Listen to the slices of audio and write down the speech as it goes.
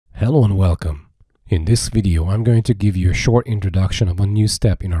Hello and welcome. In this video, I'm going to give you a short introduction of a new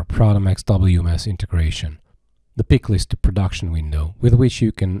step in our Produmex WMS integration, the Picklist to production window, with which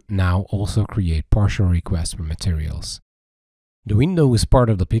you can now also create partial requests for materials. The window is part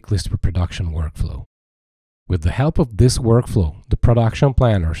of the Picklist for production workflow. With the help of this workflow, the production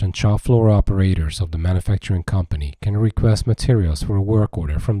planners and shop floor operators of the manufacturing company can request materials for a work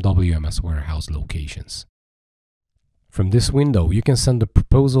order from WMS warehouse locations. From this window, you can send a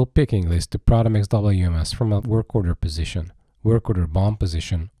proposal picking list to Produmex WMS from a work order position, work order BOM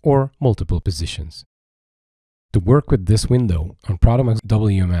position, or multiple positions. To work with this window on Produmex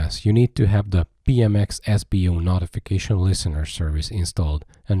WMS, you need to have the PMX SBO notification listener service installed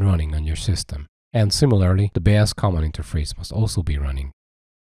and running on your system. And similarly, the Beas common interface must also be running.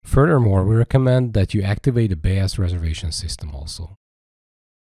 Furthermore, we recommend that you activate the Beas reservation system also.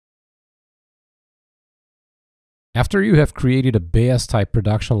 After you have created a Beas type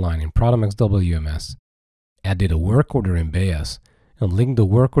production line in Produmex WMS, added a work order in Beas, and linked the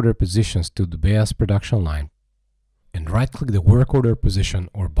work order positions to the Beas production line, and right-click the work order position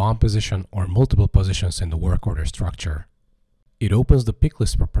or BOM position or multiple positions in the work order structure. It opens the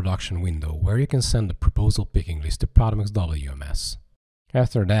Picklist for production window where you can send the proposal picking list to Produmex WMS.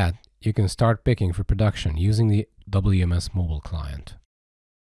 After that, you can start picking for production using the WMS mobile client.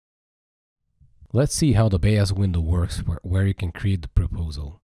 Let's see how the Beas window works where you can create the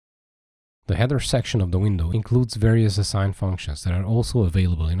proposal. The header section of the window includes various assign functions that are also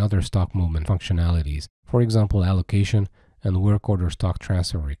available in other stock movement functionalities, for example allocation and work order stock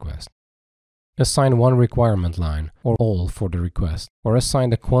transfer request. Assign one requirement line or all for the request, or assign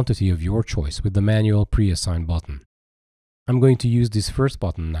the quantity of your choice with the manual pre-assign button. I'm going to use this first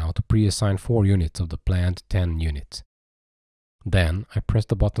button now to pre-assign 4 units of the planned 10 units. Then I press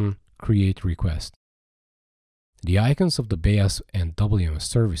the button Create Request. The icons of the Beas and WMS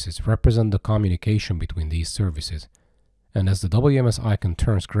services represent the communication between these services, and as the WMS icon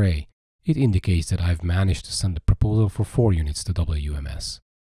turns gray, it indicates that I've managed to send the proposal for 4 units to WMS.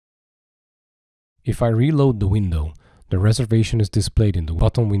 If I reload the window, the reservation is displayed in the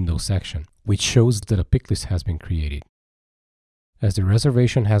bottom window section, which shows that a picklist has been created. As the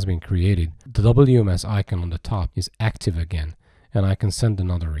reservation has been created, the WMS icon on the top is active again, and I can send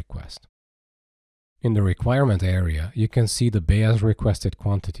another request. In the requirement area, you can see the Beas requested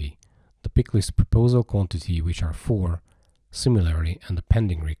quantity, the Picklist proposal quantity, which are 4, similarly, and the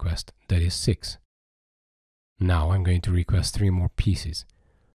pending request, that is 6. Now I'm going to request 3 more pieces.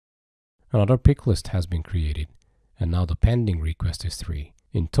 Another Picklist has been created, and now the pending request is 3.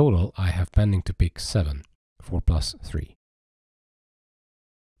 In total, I have pending to pick 7, 4 plus 3.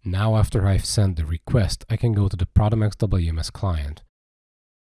 Now after I've sent the request, I can go to the Produmex WMS client.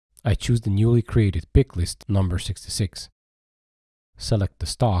 I choose the newly created picklist number 66. Select the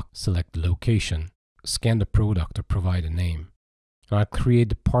stock, select the location, scan the product or provide a name. And I'll create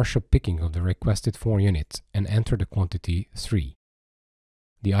the partial picking of the requested 4 units and enter the quantity 3.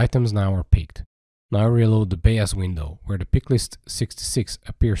 The items now are picked. Now I reload the Beas window where the picklist 66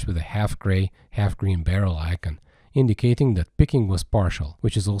 appears with a half gray, half green barrel icon, indicating that picking was partial,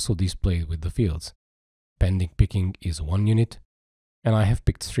 which is also displayed with the fields. Pending picking is 1 unit, and I have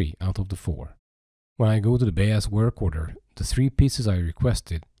picked 3 out of the 4. When I go to the Beas work order, the 3 pieces I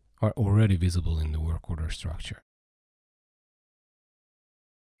requested are already visible in the work order structure.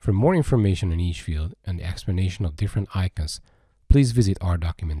 For more information on each field and the explanation of different icons, please visit our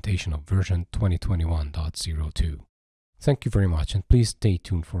documentation of version 2021.02. Thank you very much, and please stay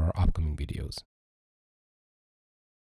tuned for our upcoming videos.